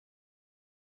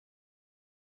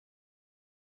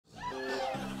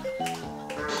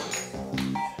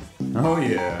Oh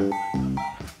yeah.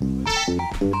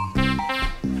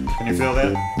 Can you feel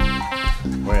that?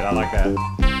 Wait, I like that.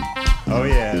 Oh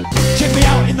yeah. Check me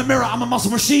out in the mirror, I'm a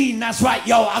muscle machine. That's right,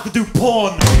 yo, I could do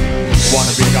porn.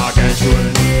 Wanna be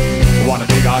gargantuan. Wanna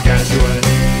be gargantuan.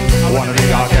 Wanna be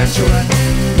gargantuan.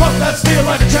 Pump that steel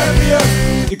like a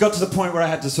champion. It got to the point where I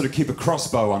had to sort of keep a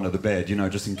crossbow under the bed, you know,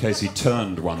 just in case he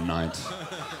turned one night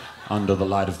under the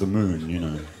light of the moon, you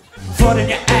know. Foot in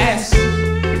your ass.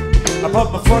 I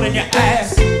put my foot in your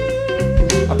ass.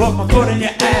 I put my foot in your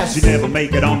ass. You never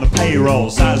make it on the payroll.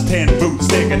 Size 10 boot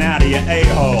sticking out of your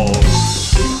a-hole.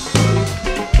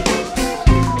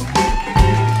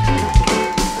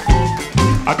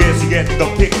 I guess you get the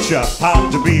picture.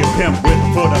 Hard to be a pimp with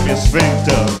the foot of your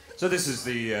sphincter. So this is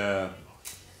the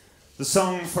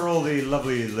song for all the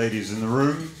lovely ladies in the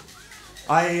room.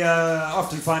 I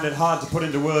often find it hard to put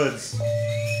into words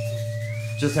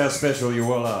just how special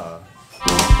you all are.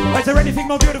 Is there anything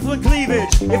more beautiful than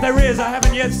cleavage? If there is, I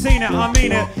haven't yet seen it, I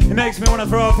mean it. It makes me want to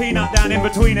throw a peanut down in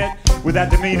between it. Would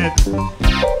that demean it?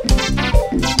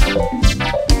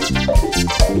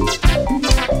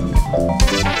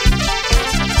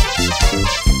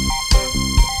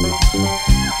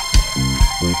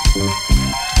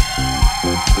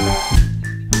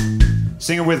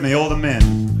 Sing it with me, all the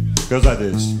men. Goes like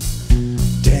this.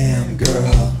 Damn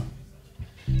girl.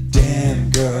 Damn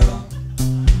girl.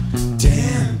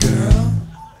 Damn girl.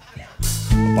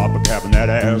 Pop a cap in that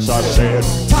ass, I said.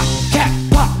 Pop cat,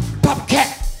 pop, pop a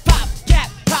cat. Pop cat,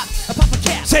 pop, a pop a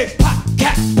cat. Say pop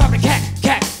cat, pop a cat,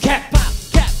 cat, cat, pop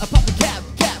cat, a pop a cat,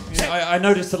 cat. I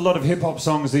noticed that a lot of hip-hop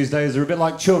songs these days are a bit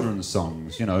like children's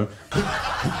songs, you know.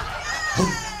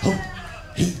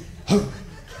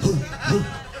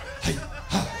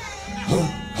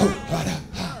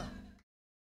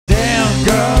 Damn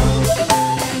girl.